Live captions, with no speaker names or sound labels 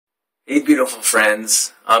Hey beautiful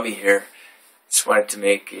friends, Ami here. Just wanted to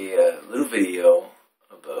make a little video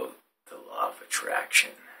about the law of attraction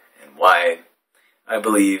and why I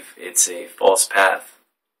believe it's a false path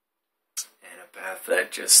and a path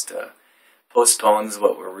that just postpones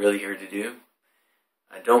what we're really here to do.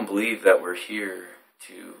 I don't believe that we're here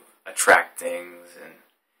to attract things, and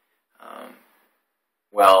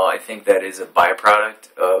well, I think that is a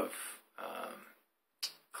byproduct of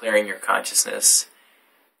clearing your consciousness,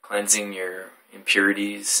 cleansing your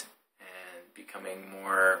impurities, and becoming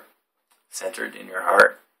more centered in your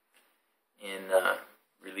heart, in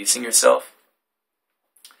releasing yourself.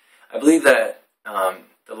 I believe that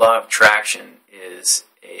the law of attraction is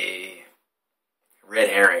a red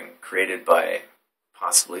herring created by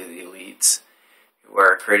possibly the elites who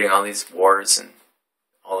are creating all these wars and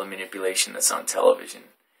all the manipulation that's on television.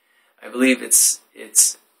 I believe it's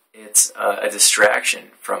a distraction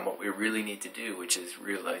from what we really need to do, which is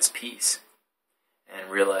realize peace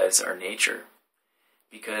and realize our nature.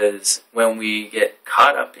 Because when we get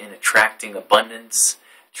caught up in attracting abundance,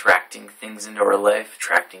 attracting things into our life,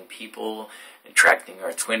 attracting people, attracting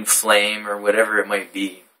our twin flame or whatever it might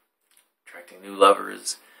be, attracting new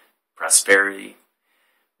lovers, prosperity,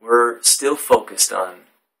 we're still focused on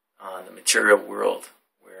the material world.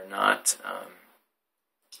 We're not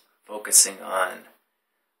focusing on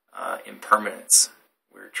impermanence.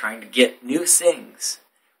 We're trying to get new things,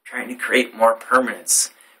 trying to create more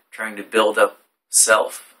permanence, trying to build up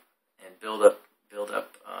self and build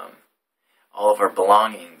up all of our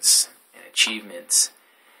belongings and achievements.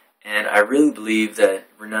 And I really believe that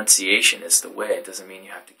renunciation is the way. It doesn't mean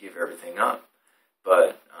you have to give everything up,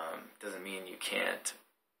 but it doesn't mean you can't,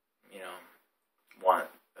 want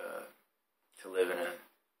to live in a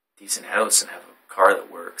decent house and have a car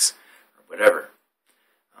that works or whatever.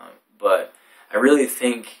 But I really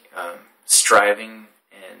think striving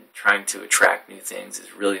and trying to attract new things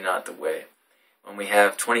is really not the way. When we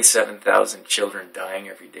have 27,000 children dying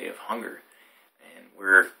every day of hunger, and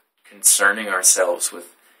we're concerning ourselves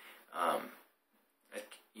with,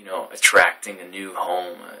 attracting a new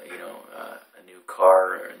home, a new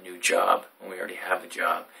car, or a new job when we already have a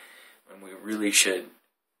job, when we really should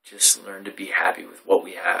just learn to be happy with what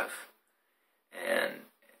we have, and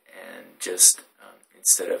just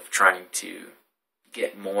instead of trying to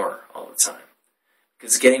get more all the time,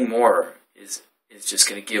 because getting more is just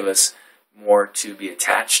going to give us more to be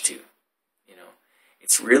attached to.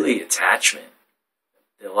 It's really attachment.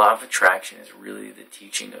 The law of attraction is really the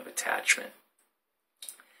teaching of attachment.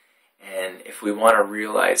 And if we want to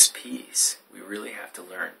realize peace, we really have to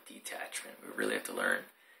learn detachment. We really have to learn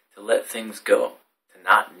to let things go, to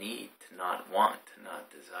not need, to not want, to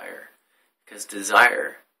not desire. Because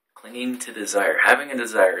desire, clinging to desire, having a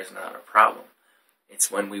desire is not a problem.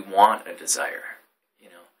 It's when we want a desire.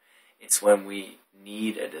 It's when we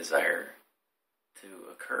need a desire to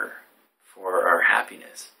occur for our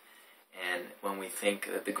happiness. And when we think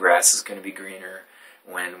that the grass is going to be greener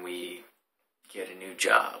when we get a new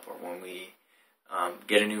job, or when we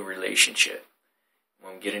get a new relationship,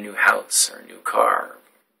 when we get a new house or a new car,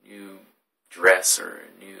 new dress, or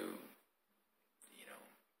a new,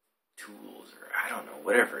 tools, or I don't know,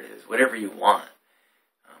 whatever it is, whatever you want,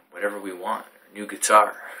 whatever we want, or a new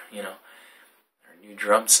guitar, or a new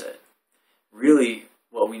drum set. Really,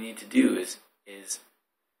 what we need to do is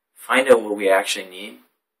find out what we actually need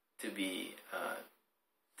to be,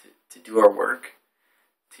 to do our work,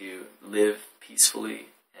 to live peacefully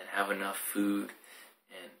and have enough food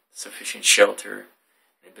and sufficient shelter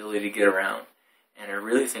and ability to get around. And I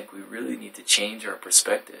really think we really need to change our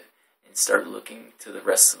perspective and start looking to the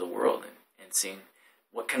rest of the world and seeing,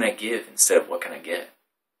 what can I give instead of what can I get?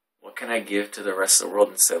 What can I give to the rest of the world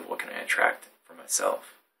instead of what can I attract for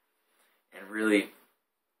myself? And really,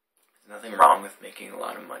 there's nothing wrong with making a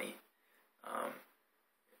lot of money.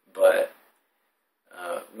 But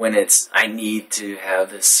when it's, I need to have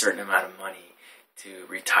this certain amount of money to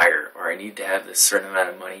retire, or I need to have this certain amount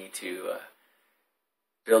of money to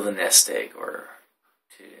build a nest egg, or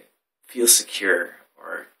to feel secure,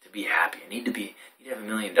 or to be happy. I need to have $1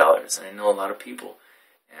 million. And I know a lot of people,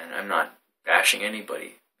 and I'm not bashing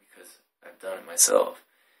anybody because I've done it myself.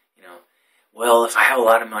 Well, if I have a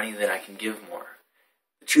lot of money, then I can give more.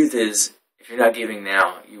 The truth is, if you're not giving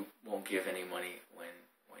now, you won't give any money when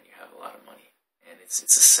you have a lot of money. And it's a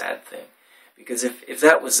sad thing. Because if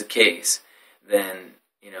that was the case, then,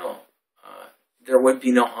 there would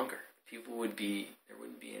be no hunger. There wouldn't be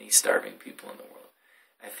any starving people in the world.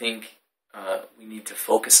 I think we need to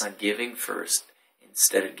focus on giving first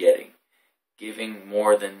instead of getting. Giving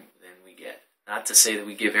more than we get. Not to say that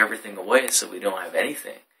we give everything away so we don't have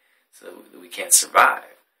anything, so that we can't survive.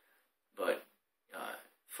 but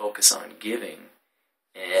focus on giving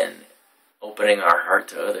and opening our heart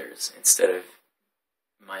to others instead of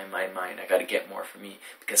mine, I got to get more for me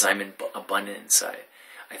because I'm abundant inside.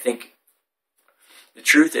 I think the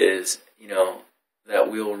truth is, that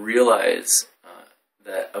we'll realize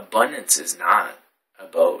that abundance is not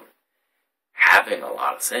about having a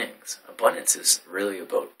lot of things. Abundance is really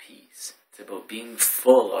about peace. It's about being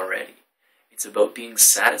full already. It's about being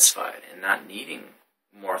satisfied and not needing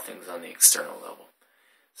more things on the external level.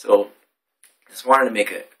 So, I just wanted to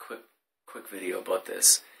make a quick video about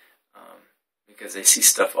this because I see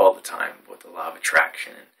stuff all the time about the law of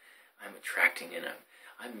attraction, and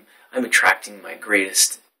I'm attracting my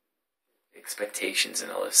greatest expectations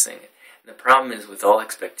and all this thing. And the problem is with all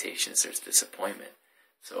expectations, there's disappointment.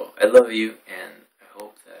 So I love you, and I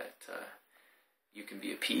hope that you can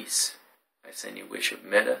be at peace. I send you a wish of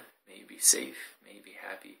metta. May you be safe. May you be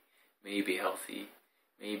happy. May you be healthy.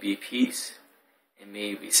 May you be at peace. And may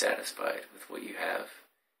you be satisfied with what you have.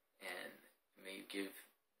 And may you give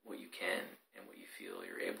what you can and what you feel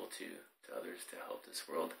you're able to others to help this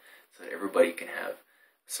world so that everybody can have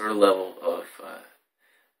a sort of level of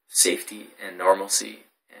safety and normalcy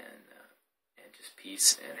and just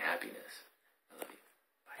peace and happiness.